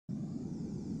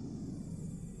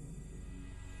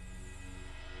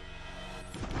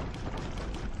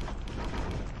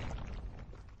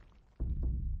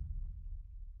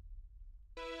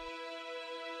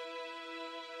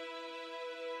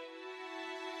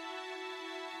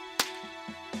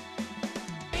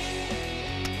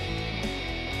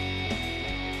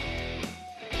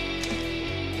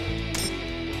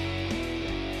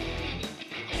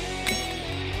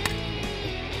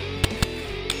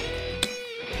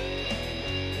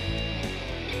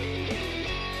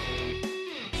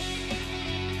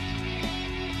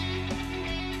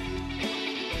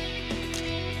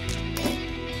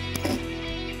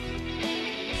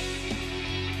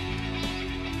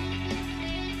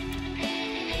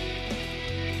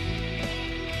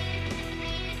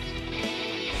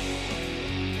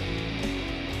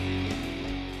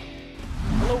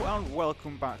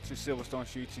welcome back to Silverstone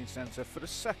Shooting Centre for the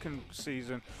second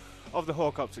season of the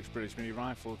Hawk Optics British Mini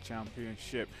Rifle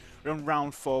Championship. We're on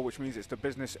round 4, which means it's the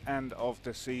business end of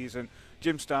the season.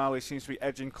 Jim Starley seems to be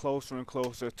edging closer and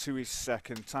closer to his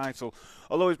second title,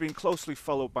 although he's been closely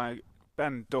followed by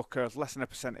Ben Ducker, less than a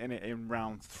percent in it in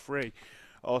round 3.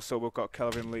 Also, we've got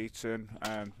Kelvin Leeton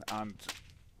and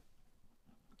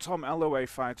Tom Ellaway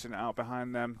fighting it out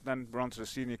behind them. Then we're on to the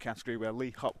senior category where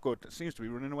Lee Hopgood seems to be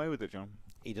running away with it, John.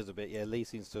 He does a bit, yeah. Lee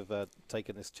seems to have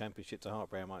taken this championship to heart.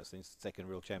 Bear in mind, it's the second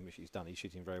real championship he's done. He's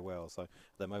shooting very well, so at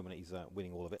the moment he's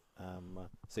winning all of it.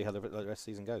 See how the rest of the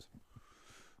season goes.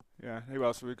 Yeah, who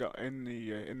else have we got in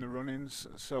the run-ins?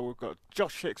 So we've got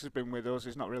Josh Hicks has been with us.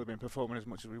 He's not really been performing as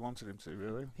much as we wanted him to,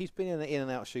 really. He's been in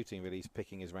and out shooting, really. He's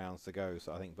picking his rounds to go,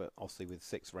 so I think, but obviously with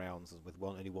 6 rounds, with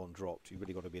only one dropped, you've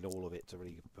really got to be in all of it to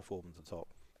really perform at the top.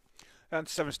 And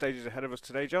 7 stages ahead of us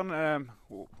today, John.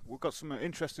 We've got some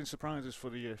interesting surprises for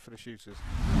the shooters.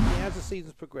 Yeah, as the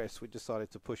season's progressed, we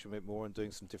decided to push a bit more and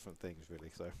doing some different things,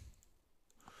 really. So.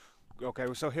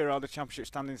 Okay, so here are the championship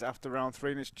standings after round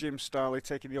 3, and it's Jim Starley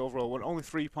taking the overall one. Only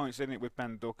 3 points in it with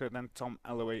Ben Ducker, then Tom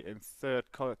Ellaway in third,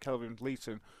 Kelvin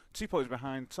Leeton 2 points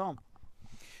behind Tom.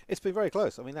 It's been very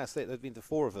close. I mean, that's it. There's been the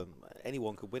 4 of them.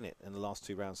 Anyone could win it in the last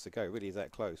 2 rounds to go. It really is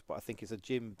that close. But I think it's a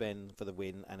Jim, Ben for the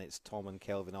win, and it's Tom and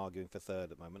Kelvin arguing for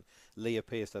third at the moment. Lee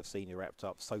appears to have senior wrapped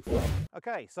up so far.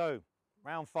 Okay, so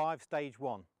round 5, stage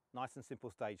 1. Nice and simple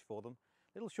stage for them.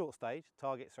 Little short stage.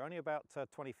 Targets are only about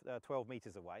 12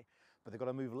 metres away, but they've got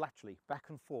to move laterally back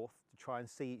and forth to try and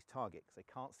see each target, because they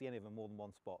can't see any of them more than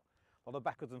one spot. A lot of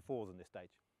backwards and forwards in this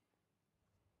stage.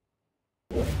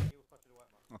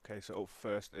 Okay, so up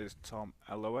first is Tom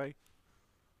Ellaway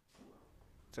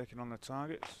taking on the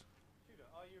targets. Shooter,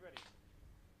 are you ready?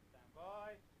 Stand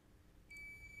by.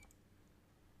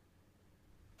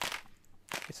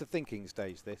 It's a thinking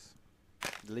stage, this.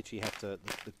 You literally have to,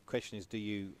 the question is, do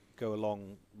you go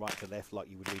along right to left like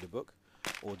you would read a book,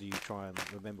 or do you try and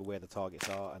remember where the targets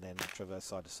are and then traverse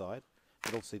side to side?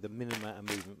 But obviously the minimum amount of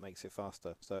movement makes it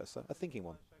faster, so it's a thinking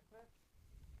one.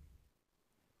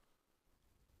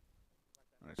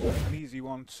 It's an easy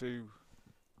one to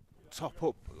top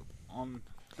up on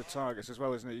the targets as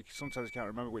well, isn't it? Sometimes you can't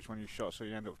remember which one you shot, so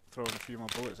you end up throwing a few more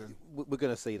bullets in. We're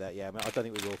going to see that, yeah. I mean, I don't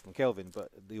think we will from Kelvin, but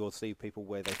you'll see people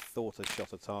where they thought had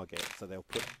shot a target, so they'll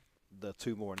put the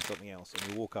 2 more in something else,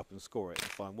 and you walk up and score it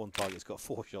and find one target's got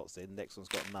 4 shots in, next one's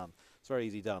got none. It's very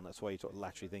easy done. That's why you talk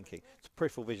laterally thinking. So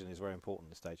peripheral vision is very important at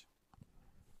this stage.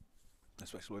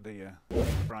 Especially with the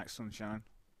bright sunshine.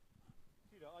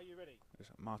 Are you ready? There's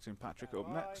Martin Patrick up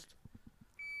next.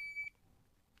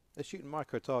 They're shooting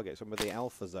micro targets. Remember the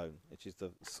alpha zone, which is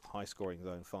the high scoring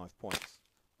zone, 5 points,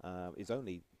 is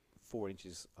only 4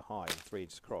 inches high and 3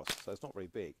 inches across, so it's not very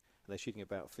big. And they're shooting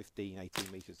about 15,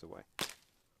 18 metres away.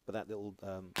 But that little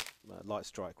light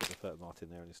strike would have hurt Martin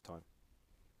there in his time.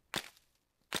 If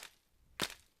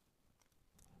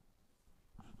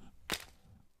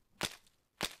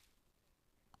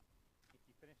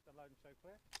you finish the load and show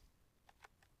clear.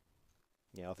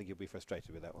 Yeah, I think he'll be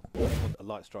frustrated with that one. A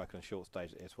light strike on a short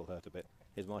stage, this will hurt a bit.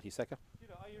 Here's Marty Secker.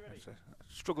 Are you ready?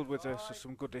 Struggled with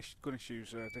some good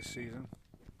issues this season.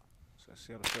 So let's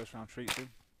see how the first round treats him.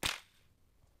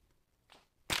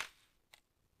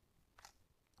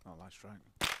 Oh, light strike.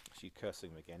 She's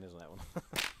cursing him again, isn't that one?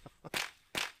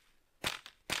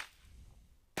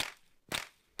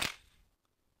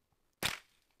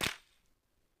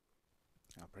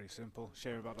 Oh, pretty simple.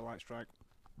 Shame about the light strike.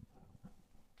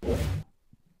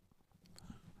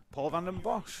 Paul van den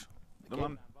Bosch, the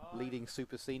man leading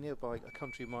super senior by a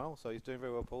country mile, so he's doing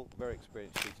very well, Paul. Very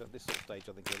experienced shooter. This sort of stage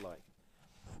I think he'll like.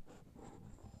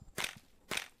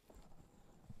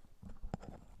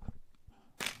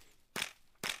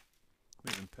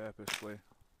 Moving purposefully.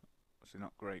 Obviously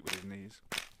not great with his knees.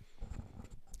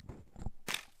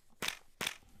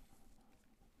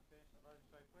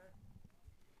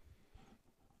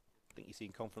 I think you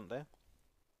seem confident there.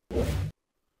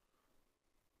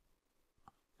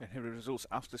 And here are the results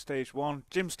after stage 1.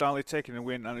 Jim Starley taking the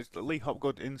win, and it's Lee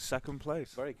Hopgood in second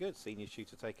place. Very good. Senior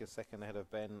shooter taking second ahead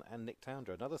of Ben and Nick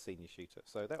Towndra, another senior shooter.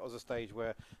 So that was a stage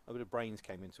where a bit of brains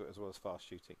came into it as well as fast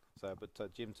shooting. So,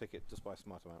 but Jim took it just by a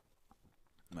smart amount.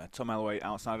 Tom Ellaway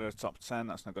outside of the top 10.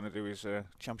 That's not going to do his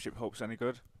championship hopes any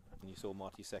good. And you saw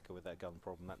Marty Secker with that gun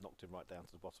problem. That knocked him right down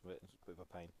to the bottom of it. It was a bit of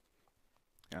a pain.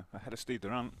 Yeah, ahead of Steve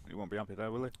Durant. He won't be happy there,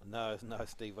 will he? No,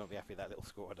 Steve won't be happy with that little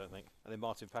score, I don't think. And then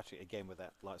Martin Patrick again with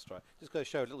that light strike. Just goes to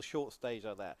show a little short stage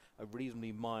like that, a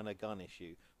reasonably minor gun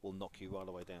issue will knock you right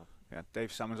the way down. Yeah,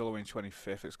 Dave Salmon's all the way in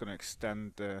 25th. It's going to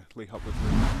extend Lee Hopgood's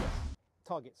lead.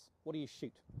 Targets. What do you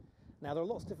shoot? Now, there are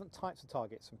lots of different types of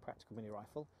targets in practical mini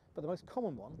rifle, but the most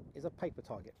common one is a paper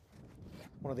target,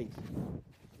 one of these.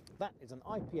 That is an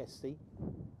IPSC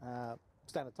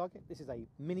standard target. This is a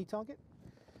mini target.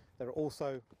 There are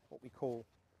also what we call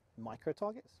micro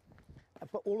targets,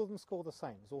 but all of them score the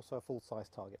same. There's also a full-size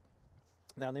target.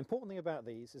 Now, the important thing about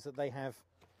these is that they have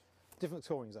different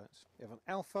scoring zones. You have an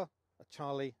alpha, a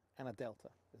Charlie, and a delta.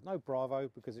 There's no Bravo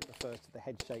because it refers to the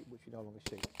head shape, which you no longer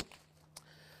shoot.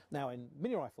 Now, in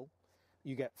mini rifle,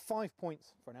 you get 5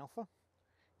 points for an alpha,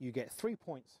 you get 3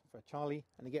 points for a Charlie,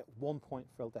 and you get 1 point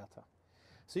for a delta.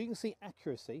 So you can see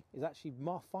accuracy is actually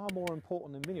far more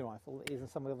important in mini rifle than it is in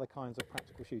some of the other kinds of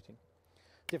practical shooting.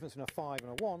 Difference between a 5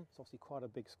 and a 1 is obviously quite a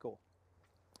big score.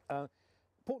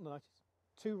 Important to notice,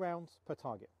 2 rounds per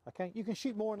target. Okay, you can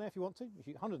shoot more in there if you want to. You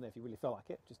shoot 100 in there if you really feel like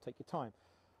it. Just take your time.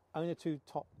 Only the 2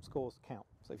 top scores count.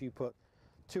 So if you put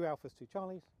 2 alphas, 2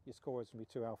 Charlies, your score is going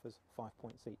to be 2 alphas, 5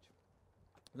 points each.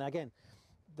 Now again,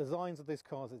 designs of this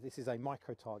car, this is a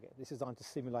micro target. This is designed to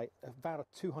simulate about a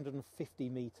 250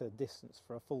 metre distance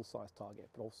for a full-size target,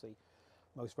 but obviously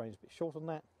most range is a bit shorter than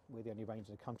that. We're the only range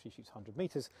in the country that shoots 100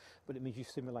 metres, but it means you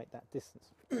simulate that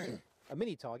distance. A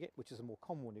mini target, which is a more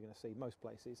common one you're going to see most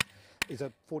places, is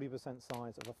a 40%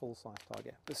 size of a full-size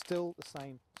target, but still the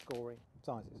same scoring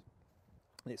sizes.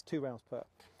 And it's 2 rounds per.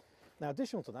 Now,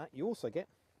 additional to that, you also get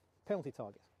penalty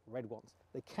targets, red ones.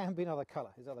 They can be another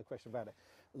colour, there's another question about it.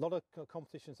 A lot of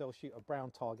competitions, they'll shoot a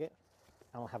brown target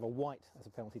and will have a white as a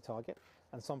penalty target.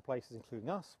 And some places, including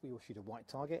us, we will shoot a white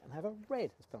target and have a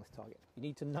red as a penalty target. You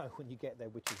need to know when you get there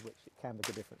which is which. It can make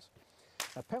a difference.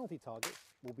 Now, penalty targets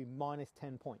will be minus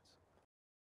 10 points.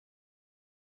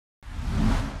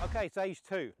 Okay, stage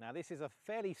 2. Now, this is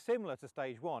fairly similar to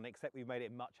stage 1, except we made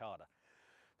it much harder.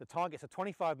 The targets are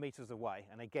 25 metres away,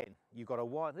 and again, you've got a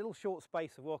wide, little short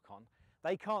space to work on.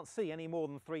 They can't see any more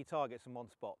than 3 targets in one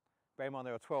spot. Bear in mind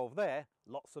there are 12 there,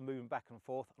 lots of moving back and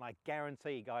forth, and I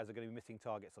guarantee you guys are going to be missing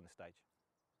targets on this stage.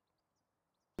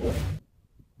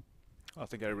 I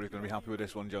think everybody's going to be happy with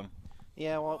this one, John.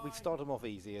 Yeah, well, we start them off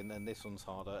easy, and then this one's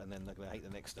harder, and then they're going to hate the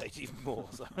next stage even more.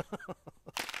 So.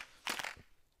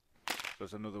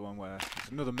 There's another one where it's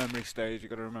another memory stage. You've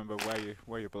got to remember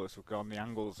where your bullets have gone, the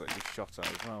angles that you've shot at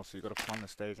as well. So you've got to plan the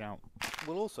stage out.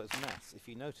 Well, also it's maths. If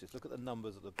you notice, look at the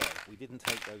numbers at the bow. We didn't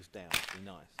take those down to be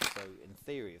nice. So in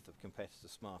theory, if the competitors are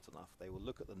smart enough, they will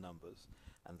look at the numbers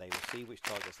and they will see which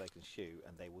targets they can shoot,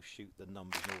 and they will shoot the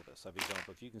numbers in order. So, for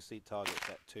example, if you can see targets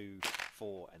at 2,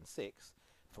 4, and 6,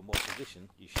 from what position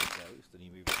you shoot those, then you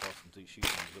move across and shoot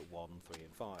numbers at 1, 3,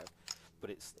 and 5. But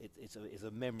it's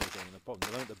a memory thing, and the problem,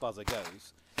 the moment the buzzer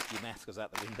goes, your maths goes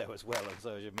out the window as well, and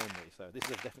so is your memory. So this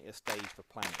is definitely a stage for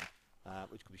planning,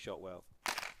 which can be shot well.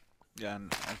 Yeah,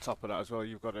 and on top of that as well,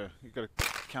 you've got to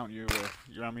count your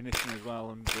ammunition as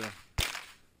well, and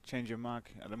change your mag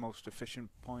at the most efficient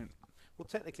point. Well,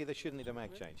 technically they shouldn't need a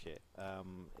mag change here,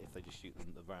 if they just shoot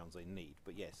the rounds they need.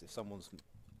 But yes, if someone's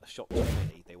shot too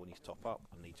many, they will need to top up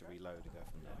and need to reload and go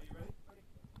from there.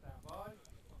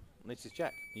 And this is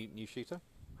Jack, new shooter,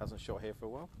 hasn't shot here for a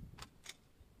while.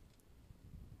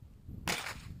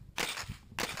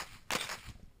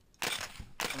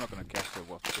 I'm not going to guess at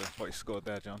what he scored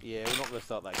there, John. Yeah, we're not going to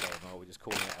start that game, are we? We're just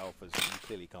calling it alphas, and you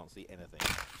clearly can't see anything.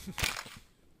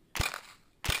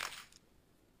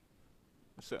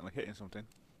 It's certainly hitting something.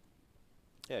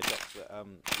 Yeah, Jack's he's a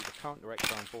current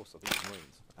direct armed force, I think, in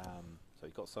Marines. So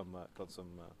he's got some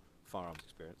firearms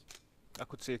experience. I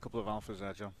could see a couple of alphas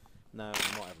there, John. No, I'm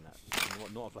not having that.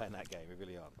 Not playing that game. We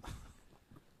really aren't.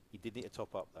 He did need to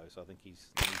top up though, so I think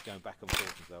he's going back and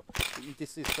forth himself.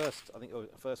 This is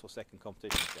first or second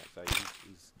competition, Jack. So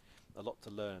he's a lot to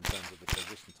learn in terms of the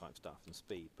position type stuff and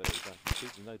speed. But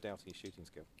he's no doubting his shooting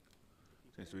skill.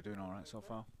 Seems to be doing all right so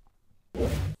far.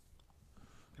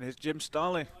 And here's Jim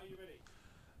Starley,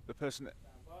 the person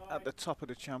at the top of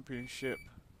the championship,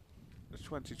 the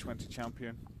 2020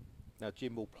 champion. Now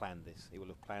Jim will plan this. He will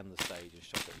have planned the stage and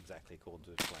shot it exactly according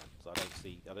to his plan. So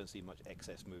I don't see much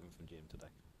excess movement from Jim today.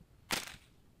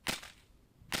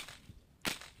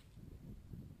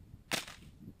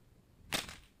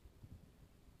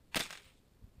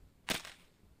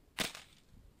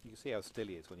 You can see how still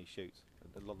he is when he shoots.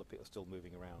 A lot of people are still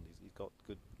moving around. He's got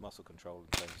good muscle control in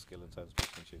terms of skill, in terms of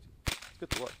picking and shooting. It's good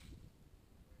to watch.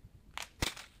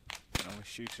 And only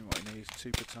shooting what he needs,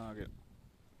 2 per target.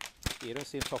 Yeah, you don't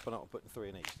see him topping up and putting 3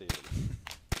 in each, do you?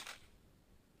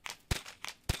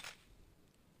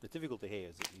 The difficulty here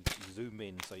is that you zoom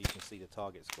in so you can see the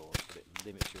target scores, but it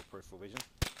limits your peripheral vision.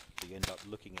 So you end up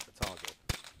looking at the target,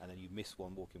 and then you miss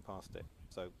one walking past it.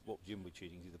 So what Jim will be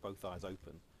shooting is either both eyes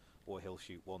open, or he'll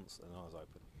shoot once and eyes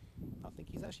open. I think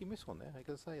he's actually missed one there. I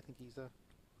gotta say, I think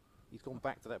he's gone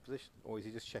back to that position, or is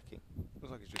he just checking?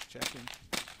 Looks like he's just checking.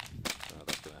 Oh,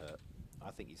 that's going to hurt.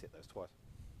 I think he's hit those twice.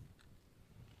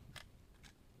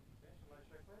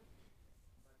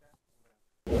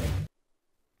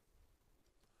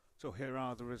 So here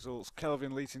are the results.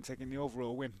 Kelvin Leeson taking the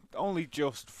overall win, only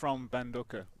just from Ben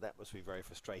Ducker. That must be very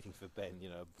frustrating for Ben.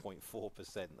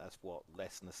 0.4%. That's what,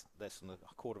 less than a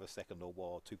quarter of a second or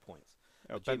more, 2 points.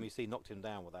 But Jim, you see, knocked him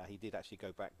down with that. He did actually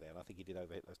go back there, and I think he did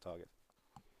overhit those targets.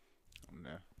 And,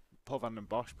 Paul van den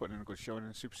Bosch putting in a good showing in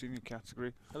the super senior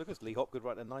category. Oh, look, it's Lee Hopgood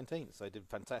right at 19th, so he did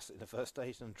fantastic in the first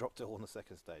stage and dropped it all in the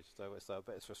second stage. So I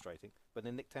bet it's frustrating. But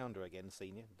then Nick Townder again,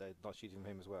 senior, they're not shooting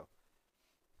him as well.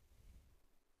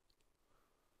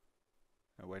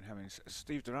 Wayne Hemmings,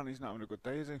 Steve Durant, he's not having a good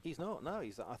day, is he? He's not. No,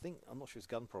 I'm not sure it's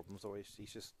gun problems or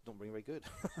he's just not being very good.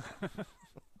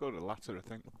 Go to the latter, I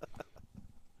think.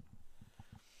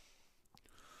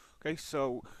 Okay,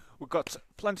 so we've got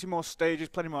plenty more stages,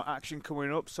 plenty more action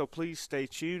coming up. So please stay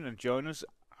tuned and join us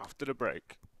after the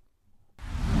break.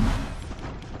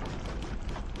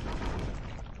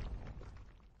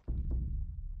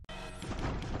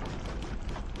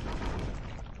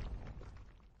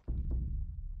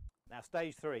 Now,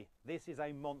 stage 3. This is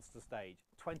a monster stage.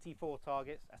 24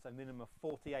 targets, that's a minimum of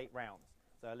 48 rounds.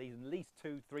 So at least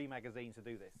 2-3 magazines to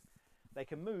do this. They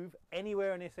can move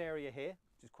anywhere in this area here,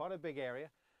 which is quite a big area,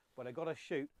 but they've got to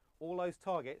shoot all those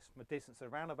targets from a distance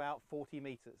of around about 40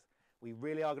 metres. We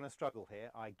really are going to struggle here.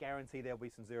 I guarantee there'll be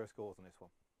some zero scores on this one.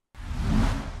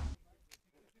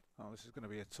 Oh, this is going to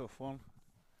be a tough one.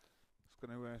 It's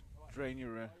going to drain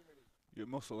your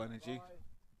muscle energy.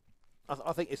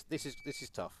 I think this is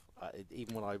tough.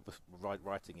 Even when I was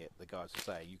writing it, the guys were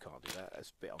saying you can't do that. That's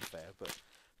a bit unfair, but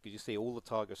because you see all the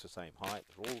targets are the same height,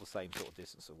 they're all the same sort of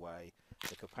distance away.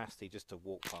 The capacity just to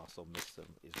walk past or miss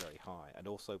them is very high, and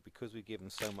also because we've given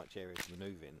so much area to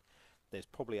manoeuvre in, there's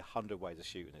probably 100 ways of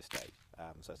shooting this stage.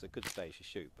 So it's a good stage to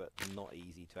shoot, but not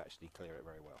easy to actually clear it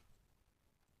very well.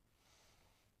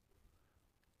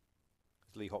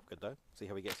 It's Lee Hopgood though. See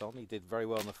how he gets on. He did very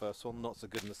well in the first one, not so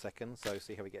good in the second. So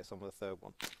see how he gets on with the third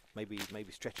one. Maybe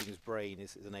stretching his brain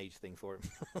is an age thing for him.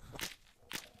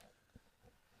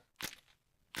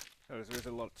 There's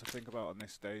a lot to think about on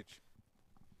this stage.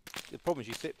 The problem is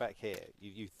you sit back here,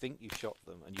 you think you've shot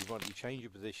them, and you change your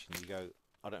position. You go,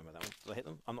 I don't remember that one. Did I hit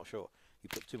them? I'm not sure. You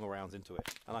put 2 more rounds into it,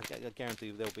 and I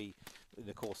guarantee there'll be, in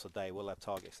the course of the day, we'll have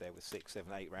targets there with 6,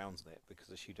 7, 8 rounds in it because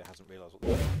the shooter hasn't realised what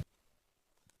they're doing.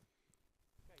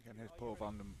 Again, here's Paul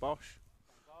van den Bosch.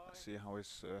 Let's see how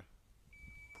his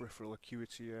peripheral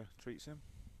acuity treats him.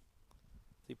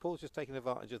 See, Paul's just taking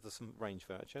advantage of some range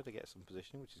furniture to get some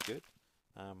positioning, which is good.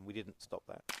 We didn't stop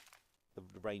that.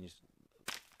 The range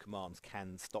commands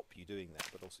can stop you doing that,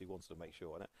 but also he wants to make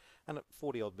sure on it. And at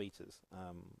 40 odd metres,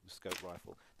 scope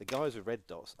rifle, the guys with red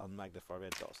dots, unmagnified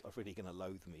red dots, are really going to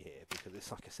loathe me here because it's,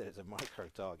 like I said, it's a micro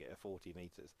target at 40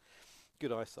 metres.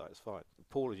 Good eyesight, it's fine.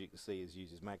 Paul, as you can see,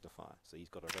 uses magnifier, so he's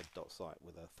got a red dot sight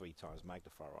with a 3 times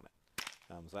magnifier on it.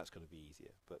 So that's going to be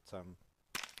easier, but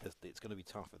it's going to be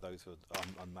tough for those who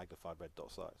are unmagnified red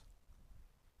dot sights.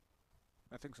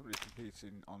 I think somebody's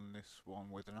competing on this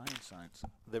one with an iron sight.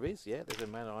 There is, yeah. There's a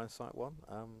man iron sight one.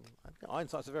 Iron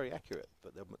sights are very accurate,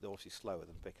 but they're obviously slower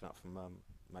than picking up from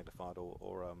magnified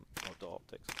or dot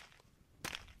optics.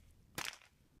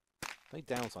 The only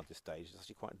downside to this stage is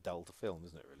actually quite dull to film,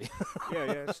 isn't it? Really?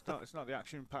 yeah. It's not the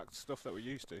action-packed stuff that we're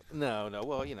used to. No.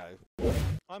 Well, you know.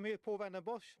 I'm here with Paul van den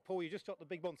Bosch. Paul, you just shot the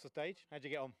big monster stage. How'd you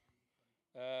get on?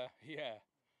 Yeah.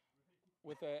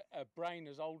 With a brain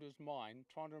as old as mine,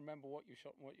 trying to remember what you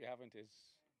shot and what you haven't is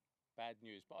bad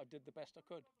news. But I did the best I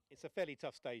could. It's a fairly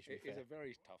tough stage. It is a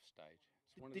very tough stage.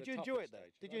 It's one of did the you enjoy it toughest though?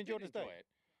 stages. Did you enjoy the stage? It.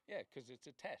 Yeah, because it's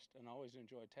a test, and I always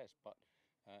enjoy a test. But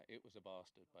it was a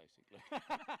bastard, basically.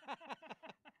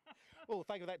 Well,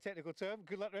 thank you for that technical term.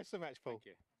 Good luck the rest of the match, Paul.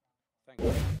 Thank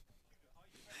you.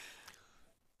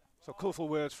 So colourful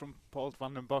words from Paul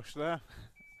van den Bosch there.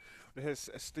 Here's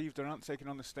Steve Durant taking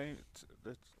on the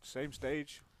same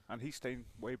stage, and he's staying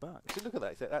way back. So look at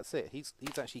that. That's it. He's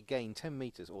actually gained 10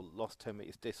 metres or lost 10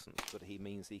 metres distance, but he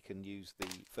means he can use the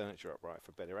furniture upright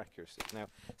for better accuracy. Now,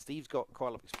 Steve's got quite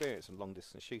a lot of experience in long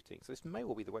distance shooting, so this may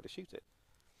well be the way to shoot it.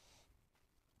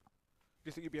 Do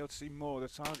you think you'll be able to see more of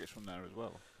the targets from there as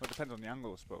well? Well, it depends on the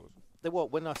angle, I suppose.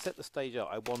 When I set the stage up,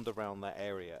 I wandered around that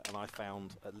area and I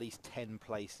found at least 10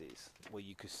 places where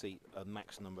you could see a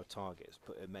max number of targets,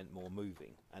 but it meant more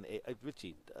moving. And it was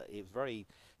very,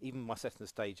 even by setting the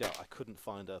stage up, I couldn't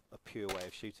find a pure way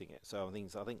of shooting it. So I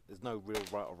think there's no real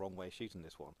right or wrong way of shooting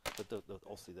this one. But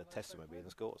obviously the testament will be in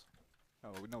the scores. Oh,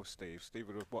 we know Steve. Steve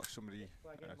would have watched somebody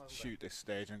shoot this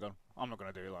stage and gone, I'm not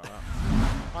going to do it like that.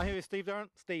 I'm here with Steve Durant.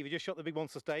 Steve, you just shot the big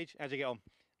monster stage. How'd you get on?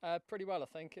 Pretty well, I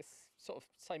think. It's sort of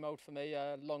same old for me.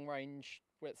 Long range,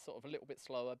 where it's sort of a little bit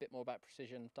slower, a bit more about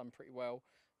precision. Done pretty well.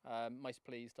 Most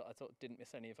pleased that I thought didn't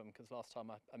miss any of them, because last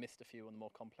time I missed a few on the more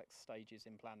complex stages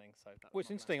in planning. So that Well, it's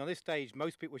interesting. On this stage,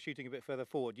 most people were shooting a bit further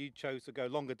forward. You chose to go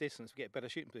longer distance to get better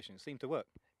shooting position. It seemed to work.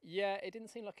 Yeah, it didn't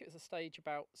seem like it was a stage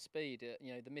about speed.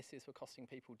 You know, the misses were costing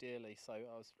people dearly, so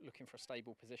I was looking for a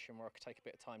stable position where I could take a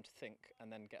bit of time to think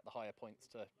and then get the higher points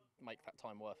to make that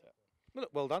time worth it. Well,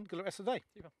 look, well done. Good luck rest of the day.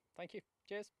 Super. Thank you.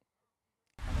 Cheers.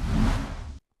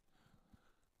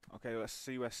 Okay, let's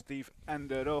see where Steve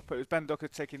ended up. It was Ben Ducker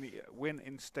taking the win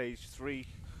in stage 3.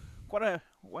 Quite a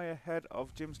way ahead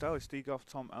of Jim Starley, Steve Goff,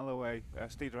 Tom Ellaway.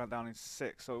 Steve ran down in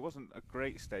 6th, so it wasn't a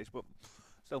great stage, but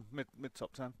still mid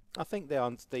top 10. I think there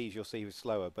on stage you'll see who's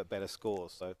slower but better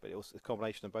scores. So, but it was a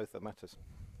combination of both that matters.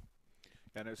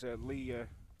 And it was Lee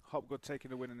Hopgood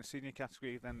taking the win in the senior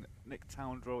category, then Nick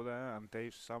Towndrow there, and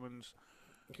Dave Salmons.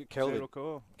 Kelvin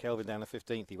down to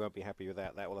 15th. He won't be happy with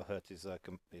that. That will have hurt his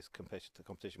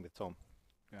competition with Tom.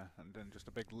 Yeah, and then just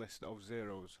a big list of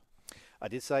zeros. I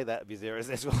did say that would be zeros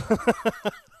as well.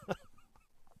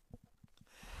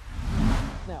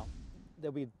 Now,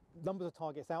 there'll be numbers of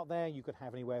targets out there. You could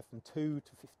have anywhere from 2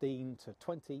 to 15 to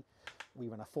 20. We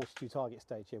run a 42 target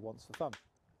stage here once for fun.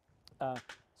 So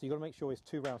you've got to make sure it's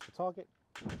 2 rounds per target.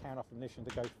 You can off ammunition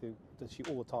to go through to shoot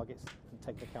all the targets and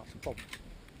take into account some problems.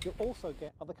 You'll also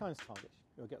get other kinds of targets.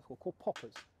 You'll get what's called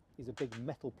poppers. These are big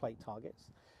metal plate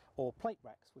targets, or plate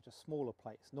racks, which are smaller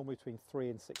plates, normally between 3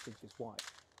 and 6 inches wide.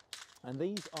 And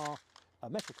these are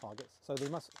metal targets, so they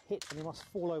must hit and they must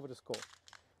fall over to score.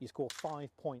 You score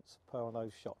 5 points per one of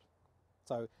those shot.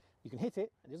 So you can hit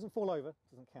it, and it doesn't fall over,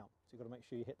 it doesn't count. So you've got to make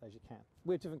sure you hit those you can.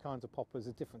 We have different kinds of poppers,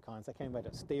 there's different kinds. They can be made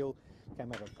of steel, they can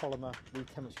be made of polymer. We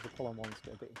tend to use the polymer ones,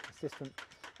 get a bit inconsistent.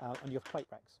 And you have plate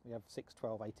racks. We have 6,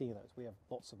 12, 18 of those. We have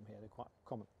lots of them here, they're quite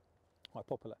common, quite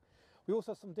popular. We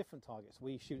also have some different targets.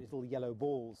 We shoot these little yellow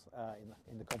balls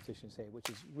in the competitions here, which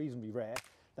is reasonably rare.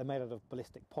 They're made out of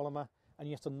ballistic polymer, and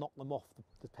you have to knock them off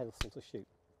the pedestal to shoot.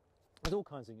 There's all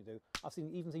kinds of things you do. I've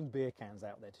even seen beer cans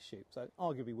out there to shoot, so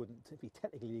arguably wouldn't be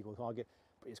technically legal target,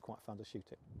 but it's quite fun to shoot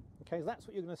it. Okay, so that's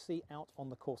what you're going to see out on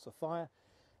the course of fire.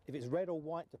 If it's red or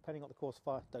white, depending on the course of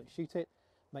fire, don't shoot it.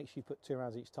 Make sure you put 2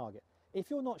 rounds each target. If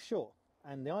you're not sure,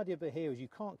 and the idea here is you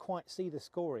can't quite see the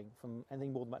scoring from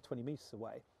anything more than about 20 metres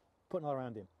away, put another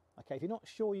round in. Okay, if you're not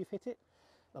sure you've hit it,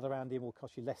 another round in will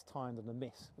cost you less time than a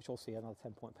miss, which will see another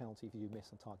 10-point penalty if you miss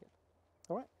on target.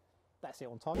 All right, that's it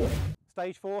on target.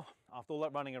 Stage 4, after all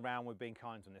that running around, we're being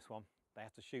kind on this one. They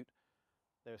have to shoot.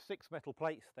 There are 6 metal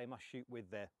plates. They must shoot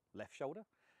with their left shoulder,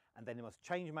 and then they must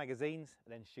change magazines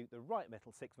and then shoot the right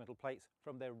 6 metal plates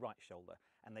from their right shoulder.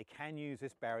 And they can use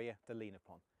this barrier to lean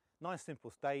upon. Nice simple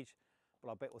stage,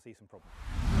 but I bet we'll see some problems.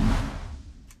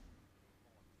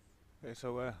 Okay,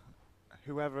 so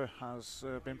whoever has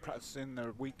been practicing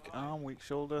their weak arm, weak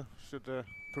shoulder should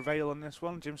prevail on this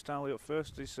one. Jim Starley up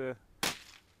first. He's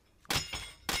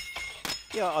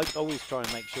yeah, I always try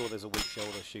and make sure there's a weak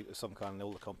shoulder shoot of some kind in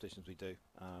all the competitions we do.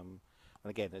 And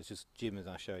again, it's just Jim is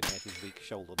now showing that his weak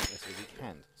shoulder, not necessarily weak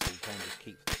hand. So you can just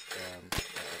keep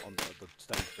on the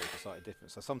stage for a slightly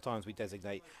different. So sometimes we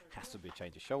designate has to be a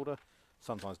change of shoulder.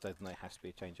 Sometimes designate has to be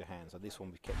a change of hands. And this one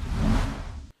we kept it.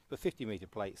 But 50-metre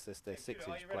plates, they're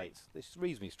 6-inch plates. It's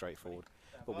reasonably straightforward.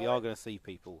 But we are going to see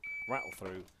people rattle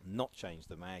through, not change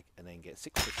the mag, and then get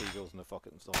 6 procedurals in the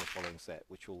pocket on the following set,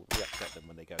 which will re-upset them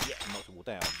when they go, yeah, knock them all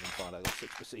down, and find out there's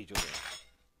 6 procedurals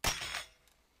in.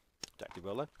 Jack did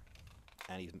well though.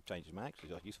 And he's changed his mag,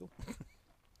 which is useful.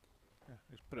 yeah,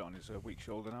 he's put it on his weak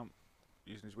shoulder now,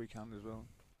 using his weak hand as well.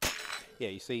 Yeah,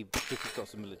 you see, because he's got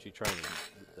some military training,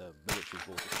 the military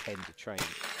forces tend to train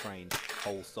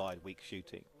whole side weak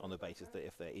shooting on the basis that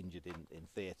if they're injured in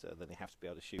theatre, then they have to be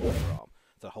able to shoot with their arm.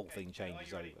 So the whole thing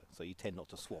changes over. So you tend not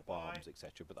to swap arms,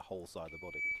 etc., but the whole side of the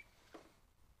body.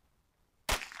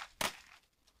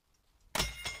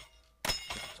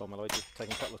 Tom Ellaway just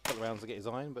taking a couple of rounds to get his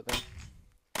iron, but then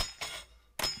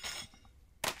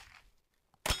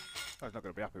He's not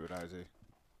going to be happy with that, is he?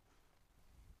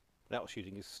 that was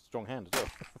shooting his strong hand as well.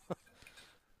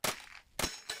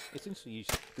 It's interesting you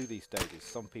do these stages.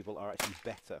 Some people are actually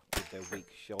better with their weak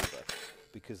shoulder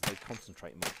because they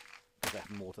concentrate more, because they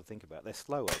have more to think about. They're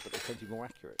slower, but they tend to be more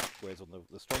accurate. Whereas on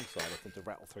the strong side, they tend to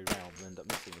rattle through rounds and end up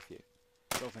missing a few.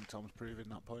 I don't think Tom's proving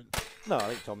that point. No, I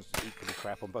think Tom's equally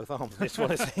crap on both arms. This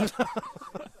one, it seems.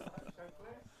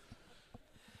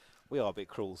 We are a bit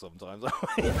cruel sometimes,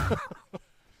 aren't we?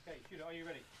 Okay, shooter, are you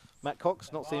ready? Matt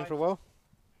Cox, not seen him for a while.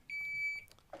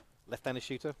 Left-handed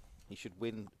shooter. He should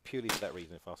win purely for that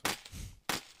reason if asked me.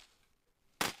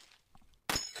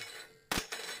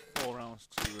 4 rounds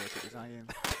to get his eye in.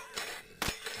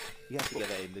 You have to get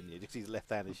that in, didn't you? Just he's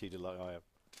left-handed shooter like I am.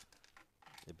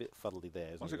 A bit fuddly there,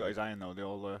 isn't Once he? he got his eye in, though, they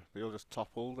all just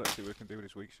toppled. Let's see what we can do with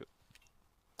his weak shot.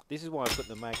 This is why I put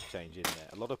the mag change in there.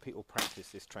 A lot of people practice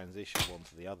this transition one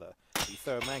to the other. You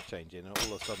throw a mag change in and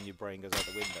all of a sudden your brain goes out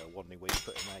the window wondering where you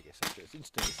put a mag, etc. It's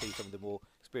interesting to see some of the more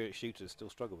experienced shooters still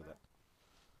struggle with that.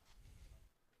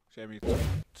 Jamie took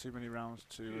too many rounds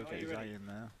to get his eye in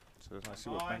there. So let's see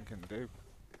what Ben can do.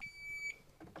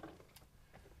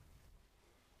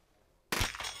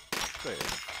 Straight in.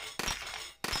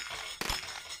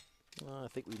 Well, I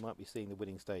think we might be seeing the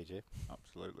winning stage here.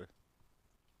 Absolutely.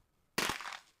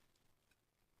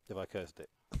 Have I cursed it?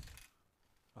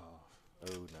 Oh.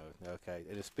 Oh no. Okay.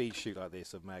 In a speed shoot like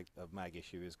this, a mag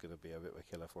issue is going to be a bit of a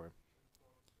killer for him.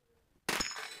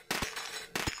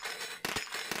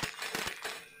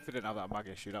 If he didn't have that mag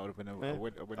issue, that would have been a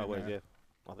win. Oh, well, yeah.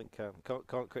 I think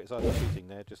can't criticise the shooting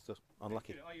there. Just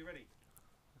unlucky. Are you ready?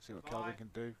 Let's see what Kelvin can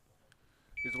do.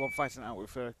 He's the one fighting it out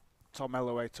with Tom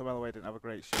Ellaway. Tom Ellaway didn't have a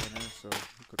great showing here, so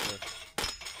he could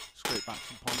scrape back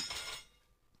some points.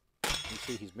 You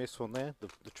see he's missed one there.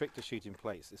 The trick to shooting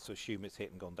plates is to assume it's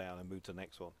hit and gone down and move to the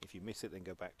next one. If you miss it, then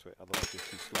go back to it. Otherwise, you're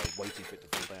too slow, waiting for it to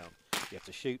fall down. You have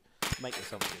to shoot, make the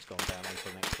assumption it's gone down onto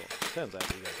the next one. Turns out,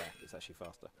 when you go back, it's actually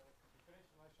faster.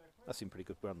 That seemed pretty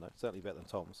good run, though. Certainly better than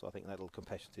Tom, so I think that'll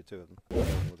compassion to two of them.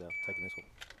 Without taking this one.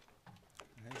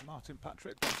 Here's Martin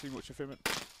Patrick. Don't see much of him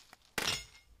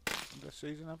this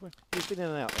season, have we? He's been in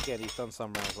and out. Again, he's done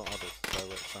some rounds, not others.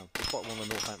 So he's quite one of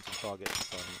the Northampton targets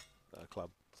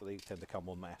club. So they tend to come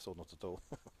en masse or not at all.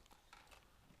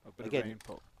 A bit Again,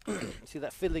 of rain see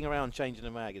that fiddling around changing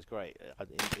the mag is great.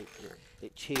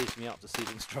 It cheers me up to see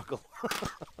them struggle.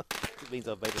 It means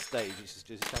I've made a stage. It's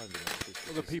just challenging.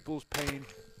 Other people's pain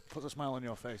puts a smile on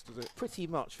your face, does it? Pretty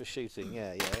much for shooting,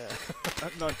 yeah.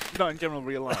 Not in general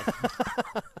real life.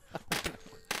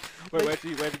 Where do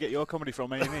you get your comedy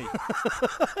from, A&E?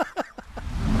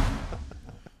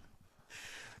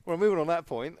 Well, moving on that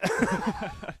point.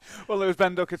 Well, there was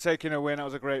Ben Ducker taking a win. That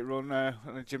was a great run. And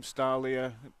then Jim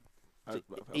Starley.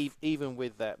 Even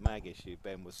with that mag issue,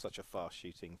 Ben was such a fast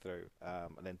shooting through.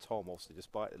 And then Tom, obviously,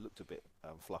 despite it looked a bit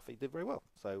fluffy, did very well.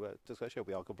 So just to show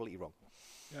we are completely wrong.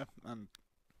 Yeah, and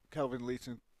Kelvin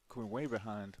Leeton coming way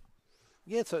behind.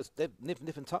 Yeah, so it's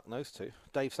nip and tuck, those two.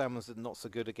 Dave Salmons did not so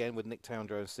good again, with Nick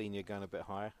Towndrow Senior going a bit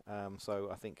higher. So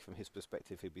I think from his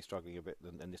perspective, he'd be struggling a bit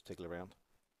in this particular round.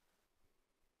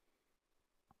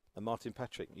 And Martin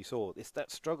Patrick, you saw, it's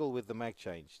that struggle with the mag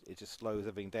change. It just slows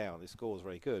everything down. His score is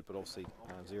very good, but obviously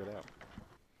zeroed out.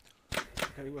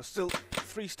 Okay, well, still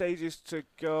 3 stages to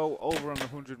go, over on the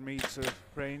 100-metre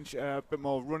range. A bit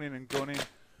more running and gunning,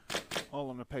 all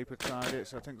on the paper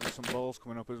targets. I think there's some balls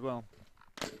coming up as well.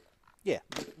 Yeah,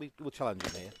 we'll challenge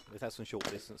him here. We've had some short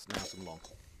distance, now some long.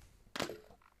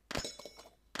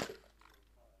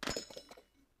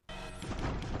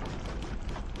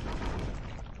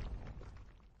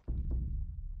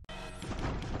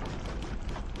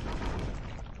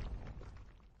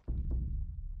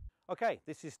 Okay,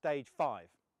 this is stage 5.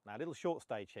 Now, a little short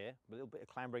stage here, but a little bit of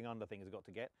clambering under things I've got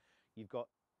to get. You've got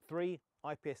 3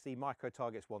 IPSC micro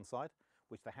targets one side,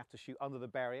 which they have to shoot under the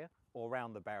barrier or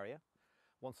around the barrier.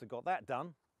 Once they've got that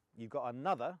done, you've got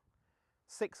another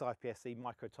 6 IPSC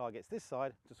micro targets this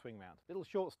side to swing round. Little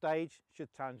short stage,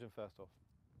 should challenge them first off.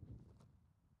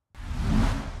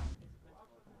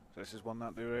 So this is one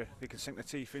that they can sink their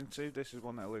teeth into. This is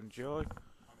one that they'll enjoy.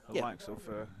 The Yeah. likes of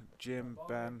Jim,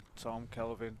 Ben, Tom,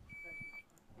 Kelvin,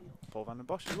 Paul van den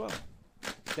Bosch as well.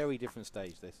 Very different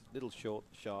stage this. Little short,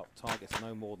 sharp, targets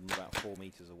no more than about 4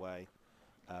 metres away,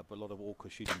 but a lot of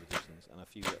awkward shooting positions and a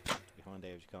few behind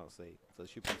areas you can't see. So there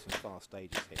should be some fast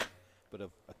stages here, but a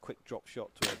quick drop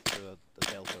shot to a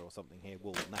delta or something here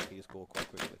will nappy your score quite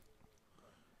quickly.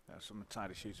 Some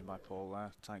tidy shooting by Paul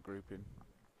there, tight grouping.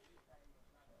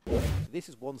 This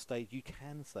is one stage you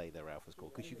can say they're alpha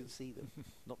score because you can see them.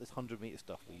 Not this 100-metre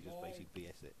stuff where you just basically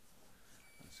BS it.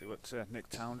 Let's see what Nick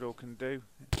Towndrow can do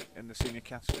in the senior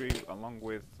category, along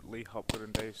with Lee Hopgood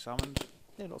and Dave Salmons.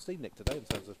 Yeah, not seen Nick today in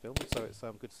terms of film, so it's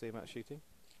good to see him out shooting.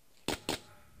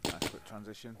 Nice quick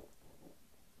transition.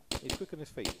 He's quick on his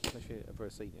feet, especially for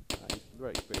a senior. He's a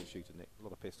very experienced shooter, Nick. A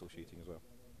lot of pistol shooting as well.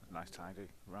 Nice tidy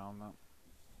round that.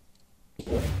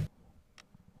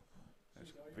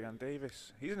 There's Vian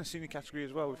Davis. He's in the senior category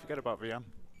as well. We forget about Vian.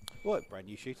 Well, brand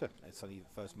new shooter. It's only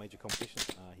the first major competition.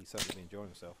 He's certainly been enjoying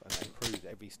himself and improved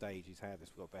every stage he's had.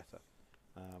 It's got better.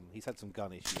 He's had some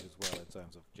gun issues as well in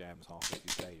terms of jams halfway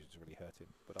through stages to really hurt him,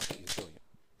 but I think he's enjoying it.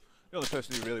 The other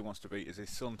person he really wants to beat is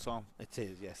his son Tom. It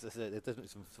is, yes. There's definitely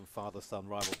some father-son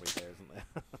rivalry there, isn't there?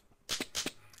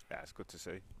 Yeah, it's good to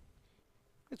see.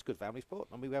 It's a good family sport.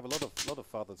 I mean, we have a lot of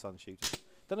father and son shooters.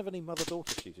 Don't have any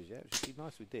mother-daughter shooters yet, which would be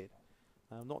nice if we did.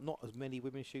 Not as many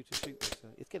women shooters shoot.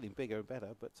 It's getting bigger and better,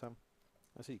 but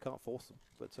I see you can't force them.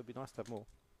 But it'd be nice to have more.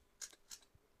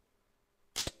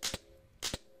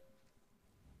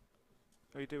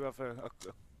 You do have a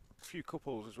few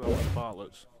couples as well with the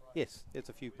Bartletts. Yes, it's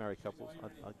a few married couples.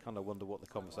 I kind of wonder what the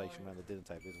conversation around the dinner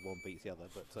table is. One beats the other,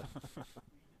 but.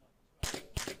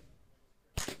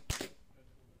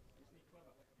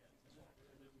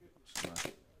 Some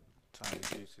tiny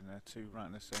shooting there, two right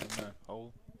in the same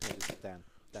hole. Yeah, this is Dan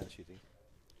shooting.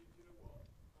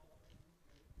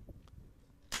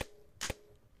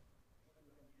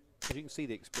 As you can see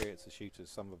the experience of shooters,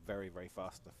 some are very, very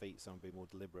fast on their feet, some will be more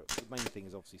deliberate. The main thing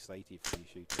is obviously safety for you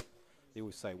shooters. They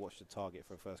always say watch the target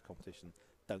for a first competition,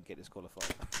 don't get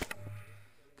disqualified.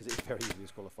 Because it's very easily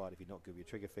disqualified if you're not good with your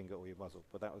trigger finger or your muzzle.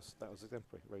 But that was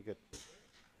exemplary, very good.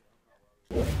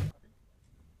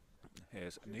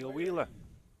 Here's Neil Wheeler.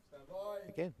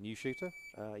 Again, new shooter,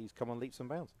 he's come on leaps and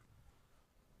bounds.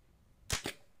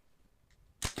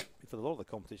 For a lot of the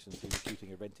competitions he was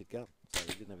shooting a rented gun, so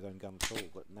he didn't have his own gun at all,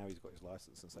 but now he's got his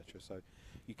license, etc. So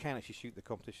you can actually shoot the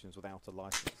competitions without a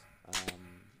license,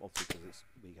 obviously because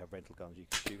we have rental guns you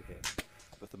can shoot here,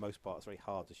 but for the most part it's very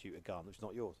hard to shoot a gun which is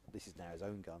not yours. This is now his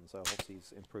own gun, so obviously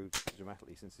he's improved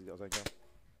dramatically since he's got his own gun.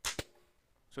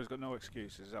 So he's got no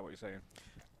excuses, is that what you're saying?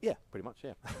 Yeah, pretty much,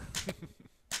 yeah.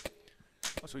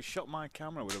 Oh, so he shot my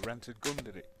camera with a rented gun,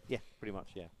 did he? Yeah, pretty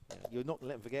much, yeah. You're not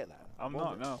letting forget that. I'm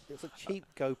not, no. It's a cheap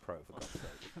GoPro, for God's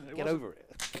sake. Get over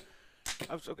it.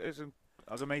 I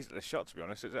was amazed at the shot, to be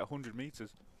honest. It's at 100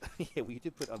 metres. Yeah, well, you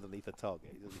did put it underneath a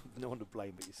target. There's no one to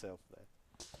blame but yourself there.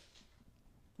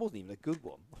 Wasn't even a good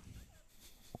one.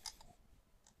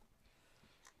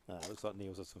 Looks like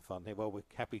Neil's had some fun here. Well, we're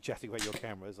happy chatting about your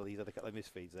cameras. He's had a couple of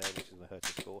misfeeds there, which is going to hurt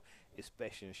his score,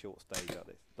 especially in a short stage like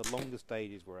this. The longer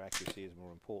stages where accuracy is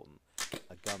more important,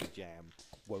 a gun jam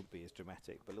won't be as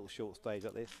dramatic. But a little short stage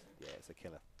like this, yeah, it's a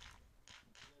killer.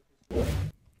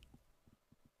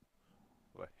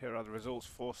 Well, here are the results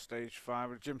for stage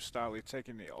 5. Jim Starley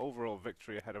taking the overall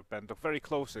victory ahead of Bendel. Very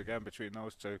close again between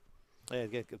those two.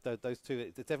 Yeah, those two.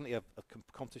 It's definitely a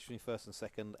competition between first and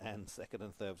second and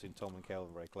third between Tom and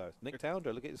Kelvin. Very close. Nick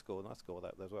Towndra, look at his score. Nice score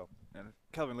that as well. And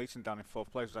Kelvin Leeton down in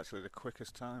 4th place was actually the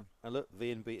quickest time. And look,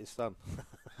 Vian beat his son.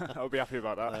 I'll be happy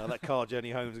about that. That car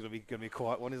journey home is going to be a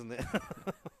quiet one, isn't it?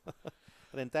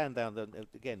 And then Dan down there,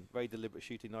 again, very deliberate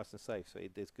shooting, nice and safe. So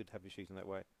it's good to have you shooting that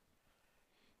way.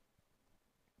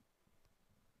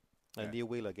 And Yeah. Neil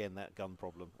Wheeler again, that gun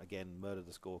problem again murdered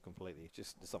the score completely.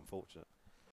 It's unfortunate.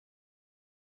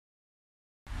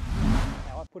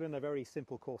 Now I've put in a very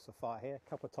simple course of fire here, a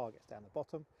couple of targets down the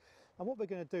bottom, and what we're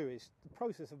going to do is the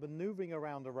process of manoeuvring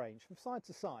around the range from side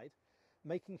to side,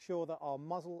 making sure that our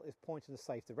muzzle is pointed in a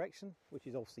safe direction, which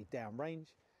is obviously downrange,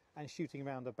 and shooting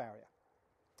around a barrier.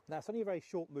 Now it's only a very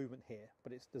short movement here,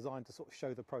 but it's designed to sort of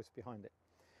show the process behind it.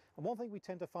 And one thing we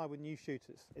tend to find with new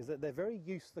shooters is that they're very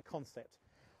used to the concept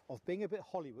of being a bit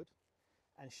Hollywood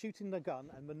and shooting the gun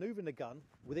and manoeuvring the gun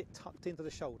with it tucked into the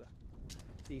shoulder.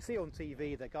 So you see on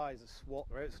TV the guys at SWAT,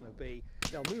 wherever it's going to be,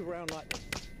 they'll move around like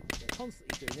this. They're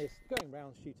constantly doing this, going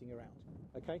around, shooting around.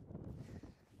 Okay.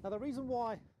 Now the reason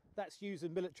why that's used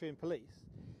in military and police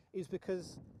is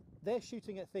because they're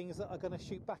shooting at things that are going to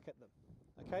shoot back at them.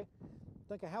 Okay.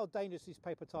 Don't care how dangerous these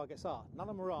paper targets are. None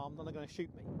of them are armed, none are going to shoot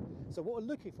me. So what we're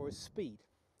looking for is speed.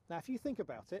 Now if you think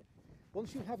about it,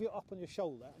 once you have your up on your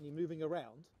shoulder and you're moving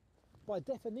around, by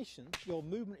definition your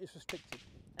movement is restricted,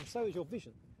 and so is your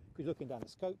vision, because you're looking down the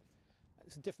scope.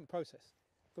 It's a different process.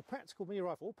 For practical mini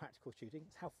rifle or practical shooting,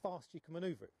 it's how fast you can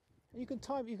manoeuvre it. And you can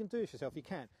time it, you can do this yourself, you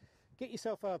can. Get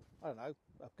yourself a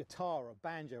guitar or a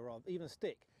banjo or even a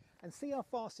stick, and see how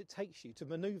fast it takes you to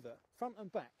manoeuvre front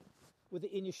and back with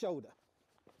it in your shoulder.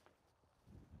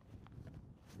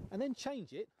 And then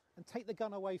change it and take the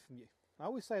gun away from you. I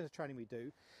always say in the training we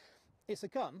do, it's a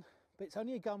gun, but it's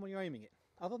only a gun when you're aiming it.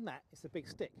 Other than that, it's a big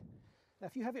stick. Now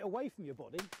if you have it away from your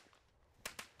body,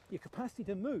 your capacity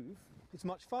to move is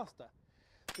much faster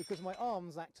because my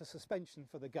arms act as suspension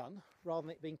for the gun rather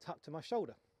than it being tucked to my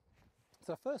shoulder.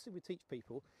 So the first thing we teach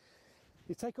people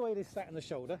is take away this fat in the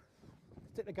shoulder,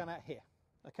 stick the gun out here,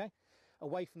 okay,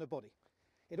 away from the body.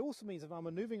 It also means if I'm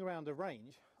manoeuvring around a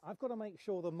range, I've got to make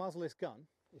sure the muzzleless gun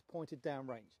is pointed down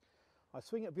range. I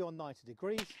swing it beyond 90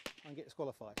 degrees and get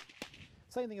disqualified.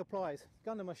 Same thing applies,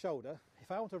 gun to my shoulder.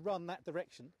 If I want to run that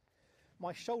direction,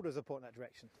 my shoulders are pointing that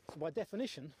direction. So by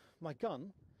definition, my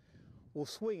gun will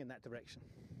swing in that direction.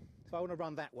 If I want to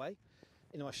run that way,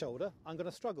 into my shoulder, I'm going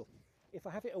to struggle. If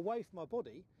I have it away from my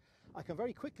body, I can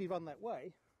very quickly run that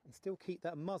way and still keep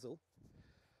that muzzle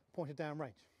pointed down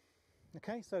range.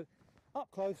 Okay, so up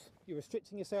close, you're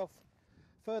restricting yourself.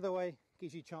 Further away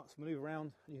gives you a chance to manoeuvre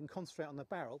around, and you can concentrate on the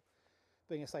barrel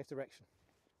being a safe direction.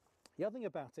 The other thing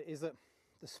about it is that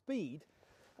the speed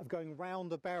of going round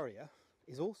the barrier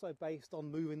is also based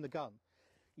on moving the gun.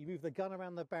 You move the gun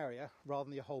around the barrier rather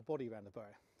than your whole body around the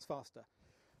barrier. It's faster.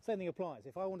 Same thing applies.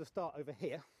 If I want to start over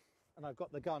here and I've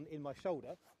got the gun in my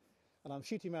shoulder and I'm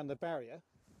shooting around the barrier,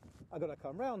 I've got to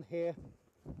come round here,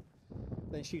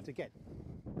 then shoot again.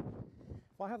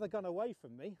 If I have the gun away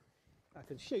from me, I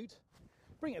can shoot,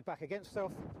 bring it back against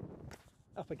myself,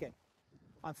 up again.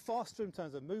 I'm faster in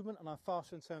terms of movement and I'm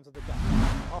faster in terms of the gun.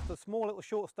 After a small little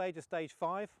short stage of stage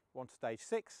 5, we're on to stage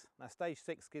 6. Now stage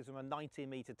 6 gives them a 90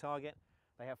 metre target.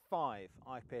 They have 5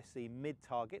 IPSC mid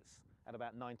targets at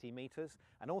about 90 metres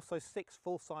and also 6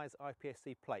 full-size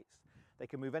IPSC plates. They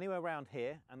can move anywhere around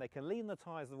here and they can lean the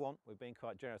tyres they want. We're being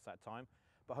quite generous that time,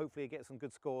 but hopefully get some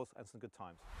good scores and some good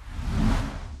times.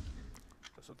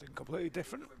 Something completely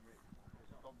different.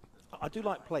 I do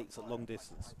like plates at long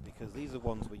distance because these are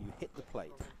ones where you hit the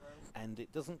plate and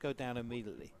it doesn't go down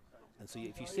immediately. And so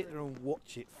if you sit there and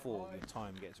watch it fall, your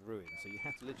time gets ruined. So you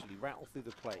have to literally rattle through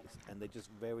the plates and they just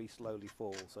very slowly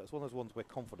fall. So it's one of those ones where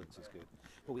confidence is good.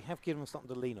 But we have given them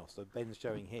something to lean off. So Ben's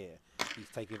showing here, he's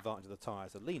taking advantage of the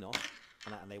tyres to lean off,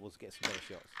 and that enables to get some better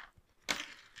shots.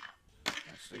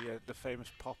 That's the famous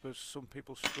poppers. Some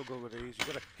people struggle with these. You've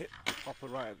got to hit the popper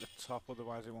right at the top,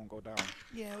 otherwise it won't go down.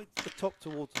 Yeah, it's the top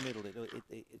towards the middle.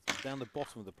 It's down the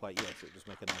bottom of the plate, yes, it'll just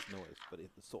make a nice noise. But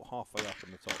it's sort of halfway up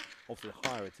on the top. Obviously, the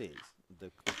higher it is,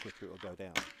 the quicker it will go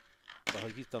down. So I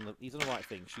think he's done the right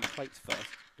thing. Shoot plates first,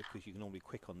 because you can normally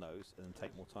quick on those and then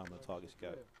take more time on the targets to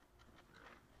go.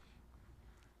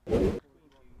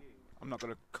 I'm not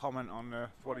going to comment on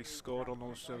what he scored on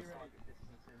those.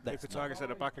 If the target's at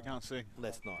the back, I can't see.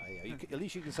 Let's not. Yeah. At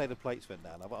least you can say the plates went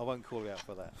down. I won't call you out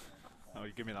for that. Oh,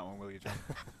 you give me that one, will you, John?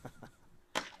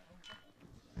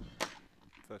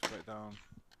 First plate down.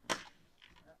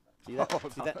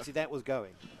 See, that was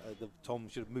going. Tom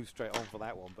should have moved straight on for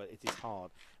that one, but it is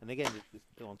hard. And again, it's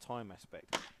on time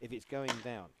aspect. If it's going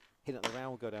down, hitting the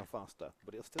round will go down faster,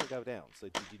 but it'll still go down. So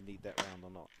did you need that round or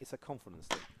not? It's a confidence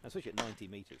thing, especially at 90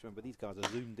 metres. Remember, these guys are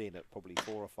zoomed in at probably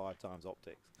 4 or 5 times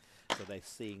optics, so they're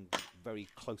seeing very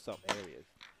close-up areas.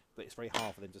 But it's very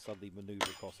hard for them to suddenly manoeuvre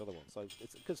across other ones. So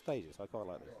it's good stages. I quite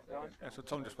like this. Yeah, so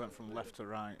Tom just went from left to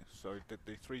right. So he did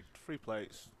the three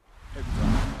plates. Hit the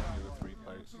target, the other 3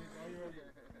 plates.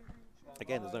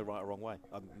 Again, there's no right or wrong way.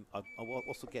 I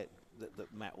also get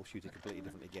that Matt will shoot it completely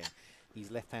differently again. He's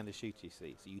left-handed shooter, you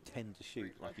see, so you tend to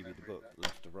shoot, like you read the book,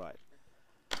 left to right.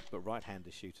 But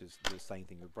right-handed shooters do the same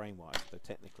thing with brainwise, so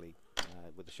technically,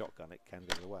 with the shotgun, it can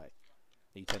go the way.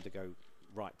 You tend to go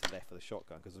right to left for the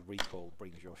shotgun, because the recoil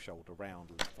brings your shoulder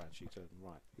round, left-hand shooter and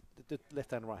right. The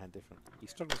left-hand and right-hand different. He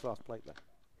struggled his last plate there.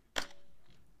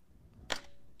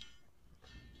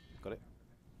 Got it?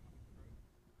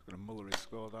 He's going to Mullery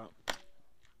score that.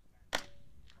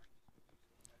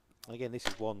 And again, this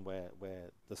is one where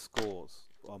the scores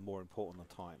are more important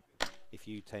than time. If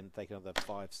you tend to take another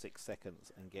 5-6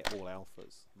 seconds and get all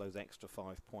alphas, those extra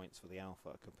 5 points for the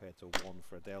alpha compared to 1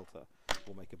 for a delta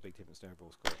will make a big difference to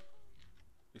overall score.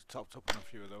 He's topped up on a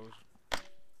few of those.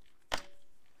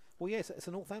 Well, yes, it's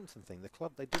a Northampton thing. The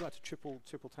club, they do like to triple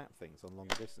tap things on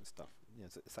longer distance stuff. You know,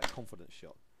 it's that confidence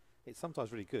shot. It's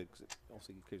sometimes really good because it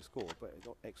obviously includes a score, but it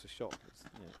got extra shot. It's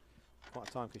quite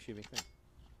a time-consuming thing.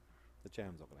 The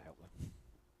jam's not going to help though.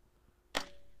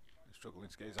 He's struggling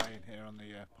to get his eye in here on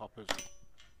the poppers.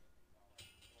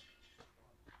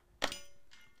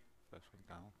 First one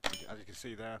down, as you can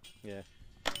see there. Yeah.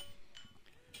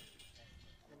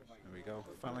 There we go.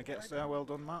 Finally gets there. Well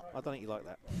done, Matt. I don't think you like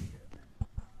that.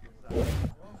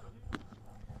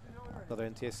 Another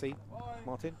NTSC,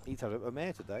 Martin. He's had a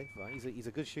mare today. Right? He's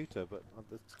a good shooter, but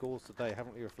the scores today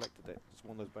haven't really reflected it. It's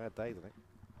one of those bad days, I think.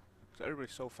 So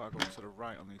everybody so far going to the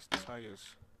right on these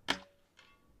tyres.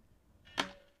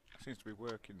 Seems to be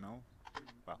working now.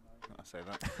 Well, I say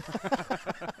that.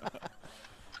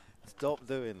 Stop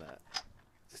doing that.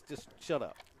 Just shut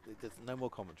up. There's no more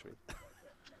commentary.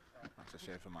 That's a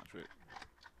shame for Mattrick.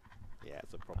 Yeah,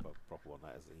 it's a proper one.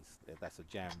 That's a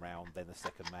jam round. Then the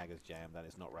second mag is jammed. Then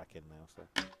it's not racking now. So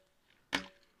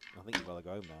I think you'd rather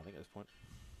go home now. I think at this point.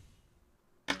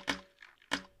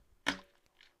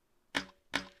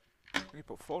 You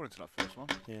put 4 into that first one.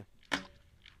 Yeah.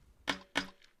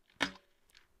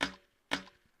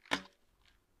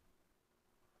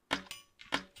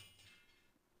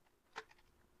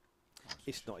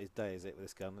 It's not his day, is it, with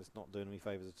this gun? It's not doing me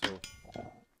favours at all.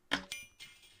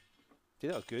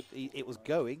 That was good. It was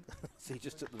going, so he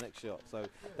just took the next shot. So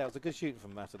that was a good shooting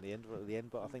from Matt at the end,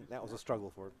 but I think that was a struggle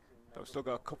for him. But we've still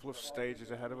got a couple of stages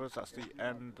ahead of us. That's the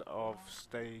end of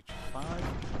stage 5.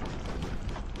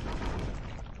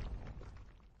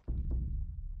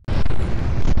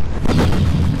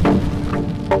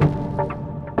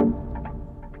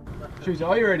 Shooter,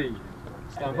 are you ready?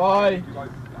 Stand by.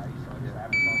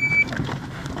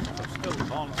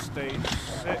 Still on stage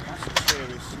 6,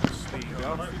 Series Speed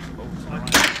Off. Both around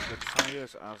the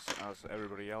tyres as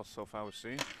everybody else so far we've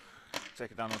seen.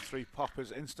 Take it down on 3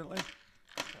 poppers instantly.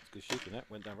 That's good shooting. That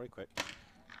went down very quick.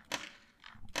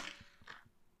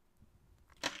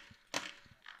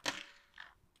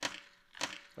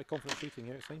 Very confident shooting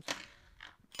here, it seems.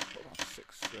 Put about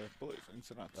 6 bullets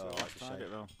into that That's a target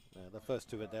shame. though. Yeah, the first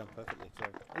 2 went down perfectly. So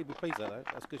he'd be pleased with that.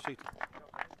 That's good shooting.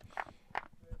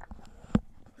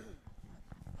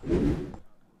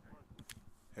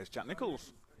 Here's Jack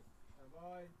Nicholls.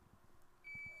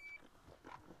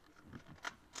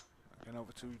 Again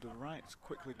over to the right,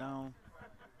 quickly down.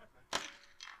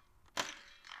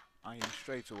 Iron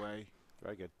straight away.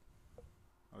 Very good.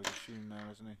 Oh, he's a shooting there,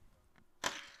 isn't he?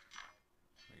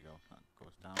 There you go, that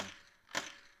goes down.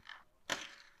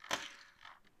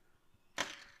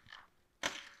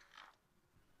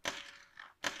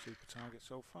 Super target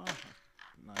so far.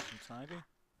 Nice and tidy.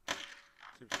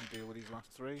 See if we can deal with these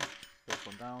last 3. First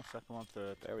one down, second one,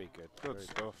 third. Very good. Good Very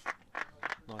stuff.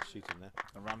 good. Nice shooting there.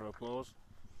 A round of applause.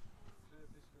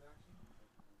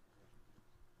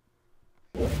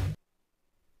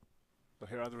 So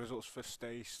here are the results for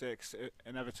stage 6.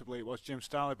 Inevitably it was Jim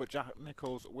Starley, but Jack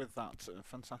Nicholls with that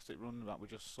fantastic run that we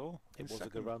just saw. It was a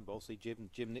good run, but obviously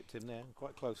Jim nipped him there,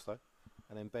 quite close though.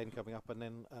 And then Ben coming up, and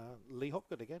then Lee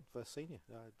Hopgood again, first senior.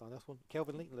 Nice one.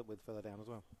 Kelvin Leeton a little bit further down as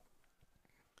well.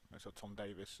 So Tom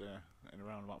Davis in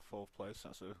around about 4th place.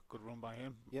 That's a good run by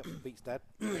him. Yep, beats Dad.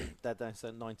 Dad down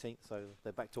to 19th, so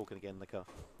they're back talking again in the car.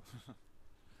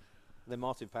 Then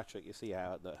Martin Patrick, you see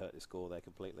how that hurt his score there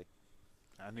completely.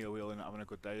 Neil Whelan not having a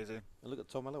good day, is he? And look at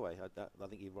Tom Holloway. I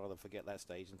think he'd rather forget that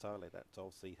stage entirely. That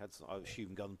obviously had some, I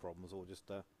assume, gun problems or just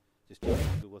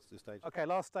what's the stage. Okay,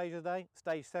 last stage of the day,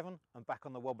 stage 7. I'm back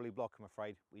on the wobbly block, I'm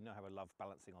afraid. We know how I love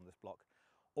balancing on this block.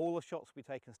 All the shots will be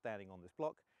taken standing on this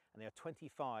block, and there are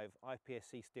 25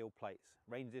 IPSC steel plates,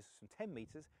 ranges from 10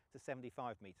 metres to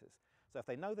 75 metres. So if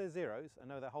they know their zeros and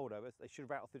know their holdovers, they should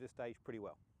rattle through the stage pretty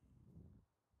well.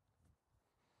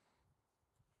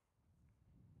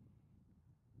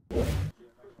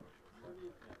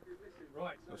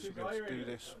 Right, So should be able to do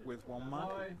this with 1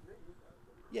 mag.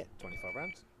 Yeah, 25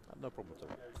 rounds, no problem at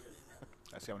all.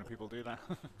 Let's see how many people do that.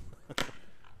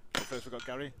 So first we've got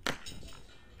Gary.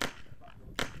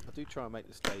 I do try and make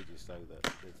the stages so that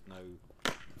there's no,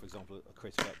 for example, a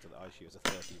Chris Vector that I shoot as a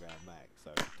 30 round mag,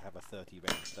 so to have a 30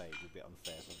 round stage would be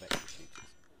unfair for Vector shooters.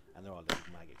 And there are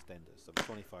little mag extenders, so the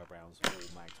 25 rounds,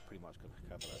 all mags pretty much going to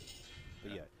cover that.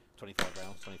 But yeah, 25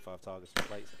 rounds, 25 targets and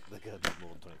plates, they're going to need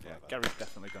more than 25. Yeah, Gary's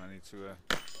definitely going to need to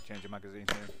change a magazine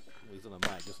here. Well, he's on a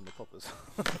mag, just on the poppers.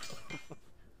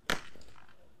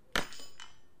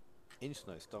 Inch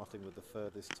note, starting with the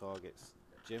furthest targets.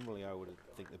 Generally, I would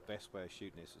think the best way of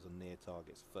shooting this is on near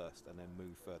targets first and then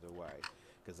move further away,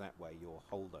 because that way your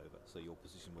holdover, so your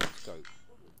position with the scope,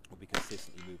 will be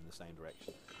consistently moving the same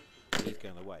direction. When he's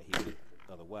going away, he would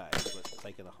the other way, but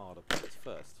taking the harder plates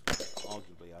first.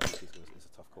 Arguably, I think it's a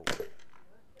tough call. The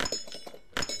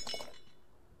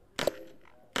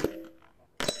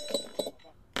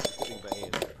thing about here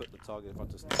is they put the target in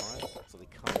front of the tires, so they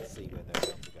can't see where their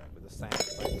rounds are going. With the sand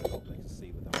plates, they can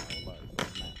see where they're high or low, but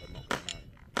on that, they're not going to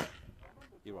know.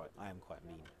 You're right, I am quite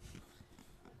mean.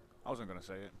 I wasn't going to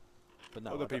say it. But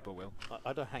no, Other people will.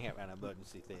 I don't hang out around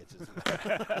emergency theatres.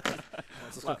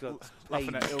 It's Like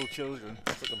laughing at ill children.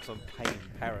 It's like I'm some pain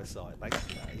parasite. Thanks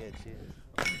for that. Yeah, cheers.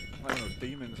 Like one of those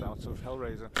demons out of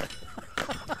Hellraiser.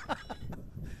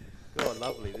 God,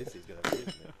 lovely this is going to be, isn't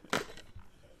it?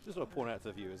 Just want to point out to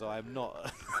the viewers, I am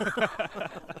not.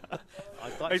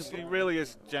 He really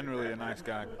is generally a nice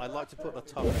guy. I'd like to put a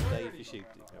tough day for shooting.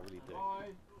 I really do.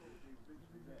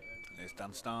 There's Dan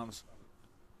Starnes.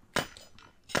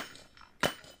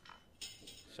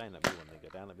 Shame that me one didn't go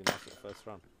down. That'd be nice at the first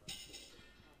run.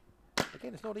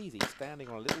 Again, it's not easy standing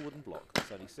on a little wooden block that's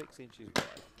only 6 inches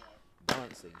wide,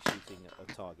 balancing, shooting at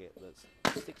a target that's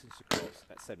 6 inches across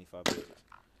at 75 metres.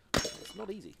 It's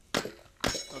not easy.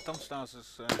 Well, Dan Starnes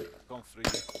has gone for the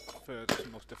furthest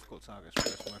and most difficult targets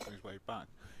first and working his way back.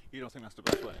 You don't think that's the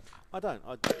best way? I don't.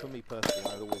 For me personally,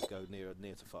 I'd always go near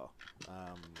to far.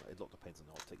 It lot depends on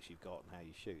the optics you've got and how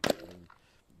you shoot. I mean,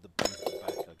 the bend at the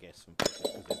back, I guess, from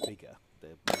because they're bigger,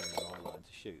 they're more in the eye line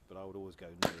to shoot. But I would always go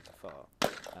near to far.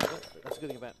 That's the good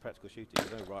thing about practical shooting.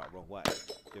 There's no right or wrong way.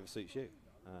 Whichever suits you.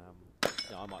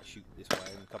 You know, I might shoot this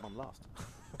way and come on last.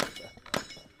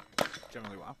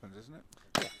 Generally what happens, isn't it?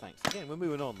 Yeah, thanks. Again, we're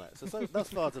moving on there. So thus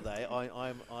far today,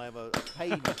 I'm a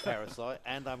pain parasite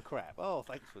and I'm crap. Oh,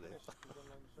 thanks for this.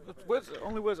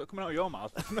 Only words that are coming out of your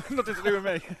mouth. Nothing to do with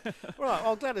me. Right,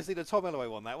 well, I'm glad to see that Tom Ellaway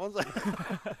won that one.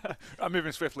 I'm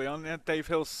moving swiftly on. Yeah, Dave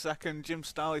Hill second, Jim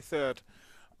Starley third,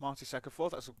 Marty second,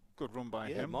 fourth. That's a good run by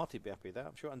Yeah, him. Marty'd be happy with that,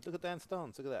 I'm sure. And look at Dan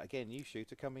Starnes. Look at that. Again, new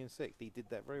shooter coming in sixth. He did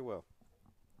that very well.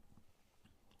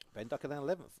 Ben Ducker down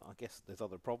 11th. I guess there's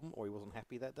either a problem or he wasn't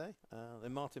happy that day.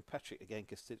 Then Martin Patrick, again,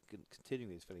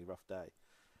 continuing his fairly rough day.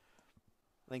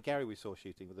 And then Gary we saw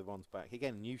shooting with the runs back.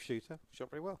 Again, new shooter. Shot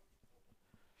very well.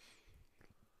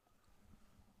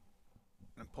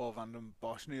 And Paul van den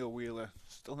Bosch, Neil Wheeler,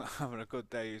 still not having a good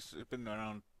day. He's been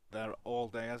around there all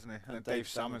day, hasn't he? And Dave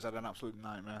Salmon's had an absolute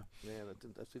nightmare. Yeah,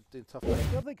 that's a tough The day.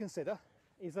 other thing to consider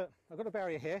is that I've got a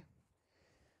barrier here.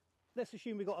 Let's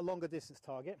assume we've got a longer distance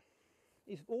target.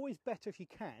 It's always better if you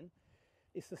can,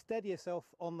 is to steady yourself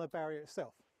on the barrier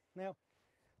itself. Now,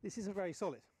 this isn't very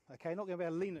solid, okay? Not going to be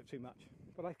able to lean it too much,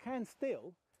 but I can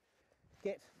still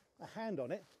get a hand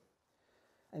on it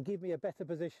and give me a better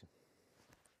position.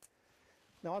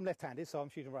 Now, I'm left-handed, so I'm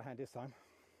shooting right-hand this time.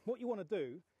 What you want to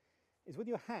do is with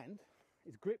your hand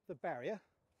is grip the barrier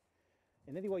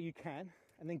in any way you can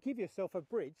and then give yourself a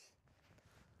bridge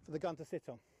for the gun to sit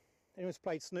on. Anyone who's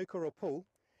played snooker or pool,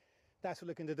 that's what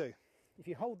we're looking to do. If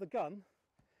you hold the gun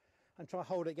and try to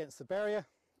hold it against the barrier,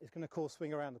 it's going to cause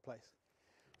swing around the place.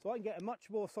 So I can get a much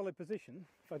more solid position.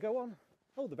 If I go on,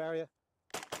 hold the barrier,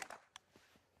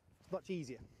 it's much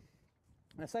easier.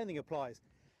 And the same thing applies.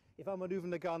 If I'm maneuvering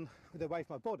the gun with it away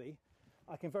from my body,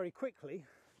 I can very quickly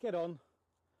get on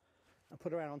and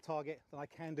put it around on target than I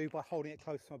can do by holding it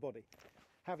close to my body.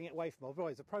 Having it away from my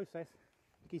body is a process,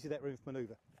 gives you that room for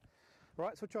manoeuvre.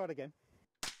 Right, so we'll try it again.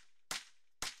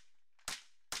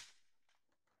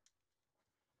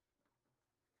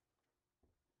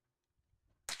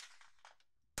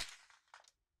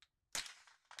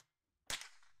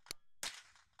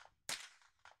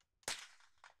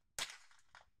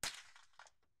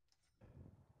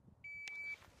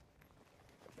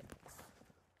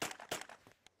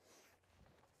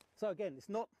 So again, it's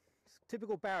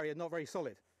typical barrier, not very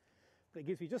solid, but it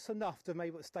gives me just enough to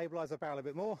maybe stabilise the barrel a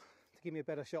bit more to give me a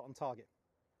better shot on target.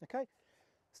 Okay,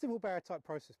 simple barrier type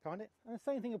process behind it, and the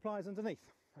same thing applies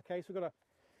underneath. Okay, so we've got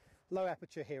a low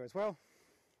aperture here as well,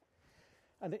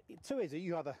 and it too is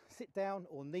you either sit down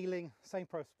or kneeling, same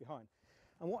process behind.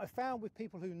 And what I found with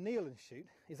people who kneel and shoot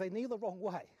is they kneel the wrong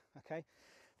way. Okay,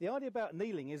 the idea about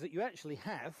kneeling is that you actually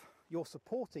have your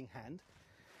supporting hand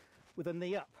with a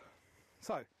knee up.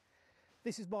 So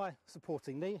this is my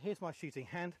supporting knee, here's my shooting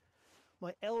hand,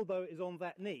 my elbow is on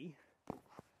that knee.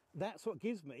 That's what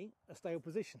gives me a stable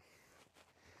position.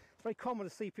 It's very common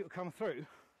to see people come through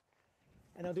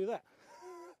and they'll do that.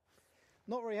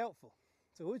 Not very helpful.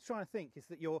 So what we're trying to think is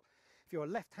that if you're a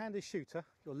left-handed shooter,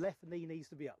 your left knee needs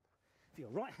to be up. If you're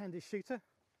a right-handed shooter,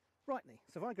 right knee.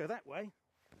 So if I go that way,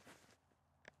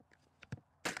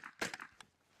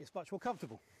 it's much more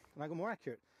comfortable and I go more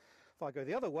accurate. If I go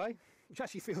the other way, which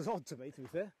actually feels odd to me, to be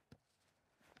fair,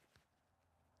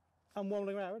 I'm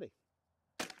wobbling around already.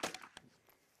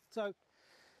 So, when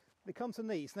it comes to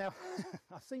knees, now,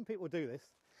 I've seen people do this.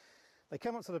 They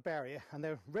come up to the barrier and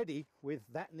they're ready with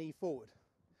that knee forward.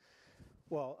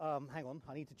 Well, hang on,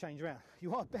 I need to change around.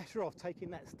 You are better off taking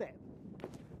that step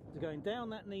to going down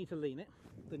that knee to lean it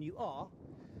than you are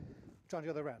trying to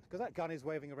go the other round, because that gun is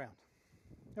waving around.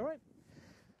 All right?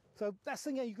 So that's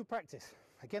something you could practice.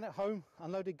 Again, at home,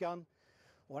 unloaded gun,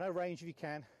 or at a range if you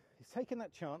can, is taking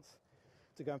that chance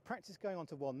to go and practice going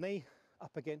onto one knee,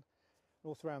 up again, and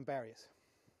also around barriers.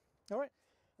 All right?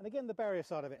 And again, the barrier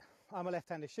side of it. I'm a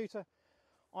left-handed shooter.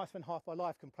 I spend half my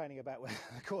life complaining about where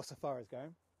the course of fire is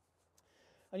going.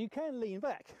 And you can lean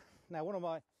back. Now, one of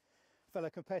my fellow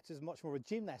competitors is much more a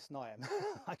gymnast than I am.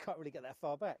 I can't really get that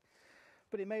far back.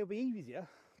 But it may be easier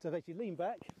to actually lean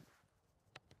back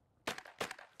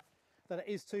than it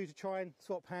is to try and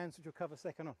swap hands, which we'll cover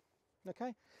second on. Okay?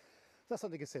 So that's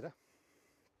something to consider.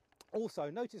 Also,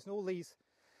 notice in all these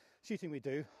shooting we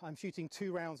do, I'm shooting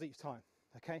 2 rounds each time.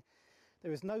 Okay?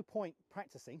 There is no point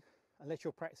practicing unless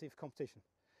you're practicing for competition.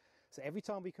 So every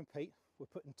time we compete, we're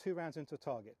putting 2 rounds into a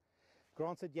target.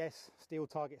 Granted, yes, steel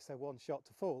targets have 1 shot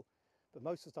to fall, but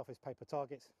most of the stuff is paper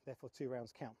targets, therefore 2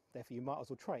 rounds count. Therefore, you might as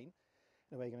well train in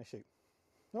the way you're going to shoot.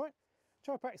 All right?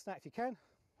 Try to practice that if you can.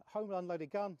 At home,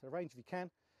 unloaded gun, the range if you can.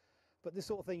 But this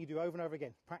sort of thing you do over and over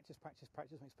again. Practice, practice,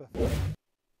 practice makes perfect.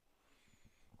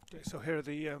 Okay, so here are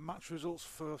the match results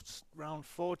for round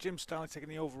 4. Jim Starley taking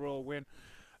the overall win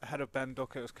ahead of Ben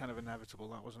Ducker. It was kind of inevitable,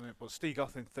 that wasn't it? But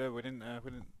Stegoth in third. We didn't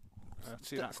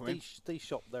see that coming. Steve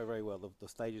shot there very well. The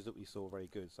stages that we saw were very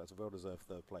good, so that's a well-deserved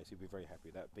third place. He'd be very happy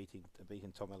with that,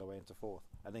 beating Tom Ellaway into 4th,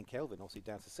 and then Kelvin obviously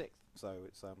down to 6th. So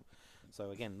it's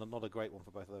so again not a great one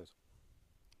for both of those.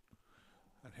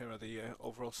 And here are the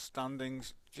overall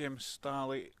standings. Jim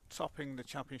Starley topping the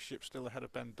championship, still ahead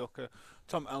of Ben Ducker.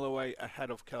 Tom Ellaway ahead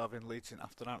of Kelvin Leeton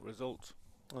after that result.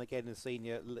 And again, in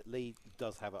senior, Lee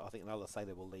does have, I think, another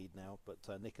saleable lead now, but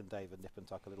Nick and Dave are nip and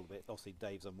tuck a little bit. Obviously,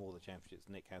 Dave's on more of the championships,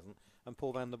 Nick hasn't. And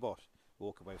Paul van der Bosch,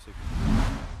 walk away with super.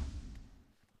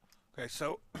 Okay,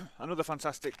 so another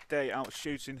fantastic day out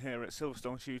shooting here at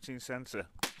Silverstone Shooting Centre.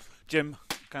 Jim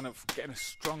kind of getting a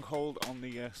strong hold on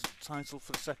the title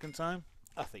for the second time.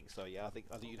 I think so, yeah. I think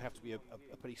you'd have to be a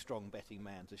pretty strong betting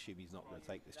man to assume he's not going to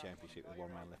take this championship with 1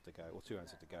 round left to go, or 2 rounds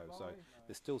left to go. So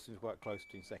there still seems quite close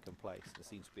between second place. There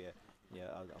seems to be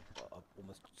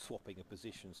almost swapping of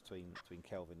positions between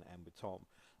Kelvin and with Tom.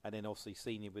 And then obviously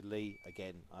senior with Lee,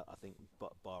 again, I think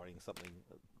barring something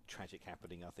tragic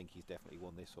happening, I think he's definitely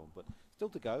won this one. But still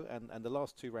to go, and the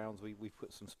last 2 rounds we've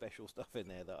put some special stuff in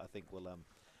there that I think will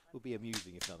be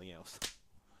amusing if nothing else.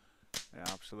 Yeah,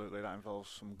 absolutely. That involves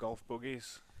some golf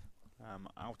buggies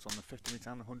out on the 50 metre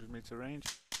and 100 metre range.